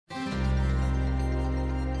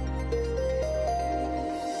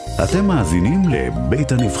אתם מאזינים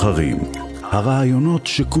לבית הנבחרים, הרעיונות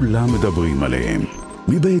שכולם מדברים עליהם,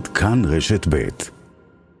 מבית כאן רשת בית.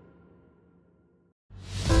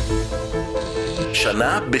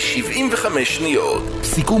 שנה ב-75 שניות.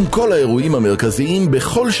 סיכום כל האירועים המרכזיים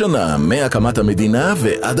בכל שנה מהקמת המדינה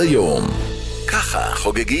ועד היום. ככה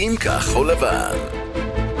חוגגים כחול לבן.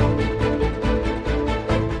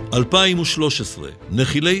 2013.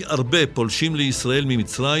 נחילי הרבה פולשים לישראל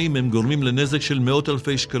ממצרים, הם גורמים לנזק של מאות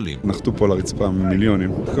אלפי שקלים. נחתו פה לרצפה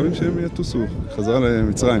מיליונים. מקווים שהם יטוסו חזרה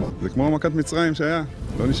למצרים. זה כמו מכת מצרים שהיה,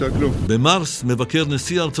 לא נשאר כלום. במרס מבקר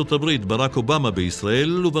נשיא ארצות הברית ברק אובמה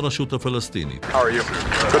בישראל וברשות הפלסטינית. How are you?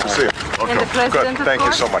 Good to see you. Okay, good. Thank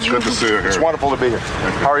you so much. Good to see you here. It's wonderful to be here.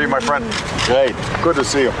 How are you, my friend? Great. Good to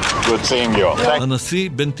see you. Good seeing you. הנשיא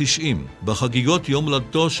בן 90. בחגיגות יום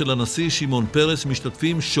הולדתו של הנשיא שמעון פרס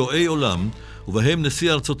משתתפים שועי עולם, ובהם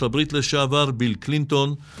נשיא ארצות הברית לשעבר ביל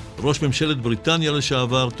קלינטון, ראש ממשלת בריטניה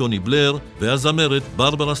לשעבר טוני בלר, והזמרת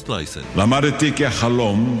ברברה סטרייסנד. למדתי כי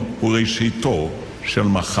החלום הוא ראשיתו של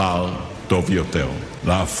מחר טוב יותר.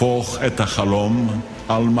 להפוך את החלום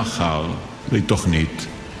על מחר לתוכנית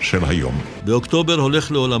של היום. באוקטובר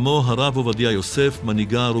הולך לעולמו הרב עובדיה יוסף,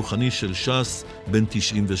 מנהיגה הרוחני של ש"ס, בן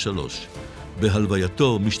 93.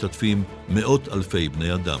 בהלווייתו משתתפים מאות אלפי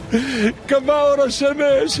בני אדם. קבע אור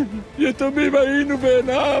השמש, יתומים היינו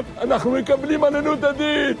בעיניו, אנחנו מקבלים עננות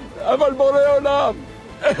הדין, אבל בורא עולם,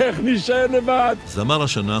 איך נשאר לבד? זמר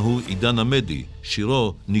השנה הוא עידן עמדי,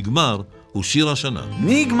 שירו נגמר הוא שיר השנה.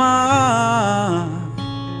 נגמר,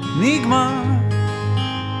 נגמר,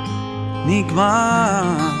 נגמר.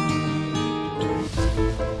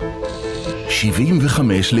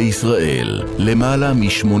 75 לישראל, למעלה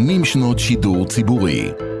מ-80 שנות שידור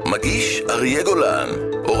ציבורי. מגיש אריה גולן,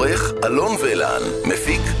 עורך אלון ולן,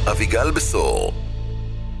 מפיק אביגל בסור.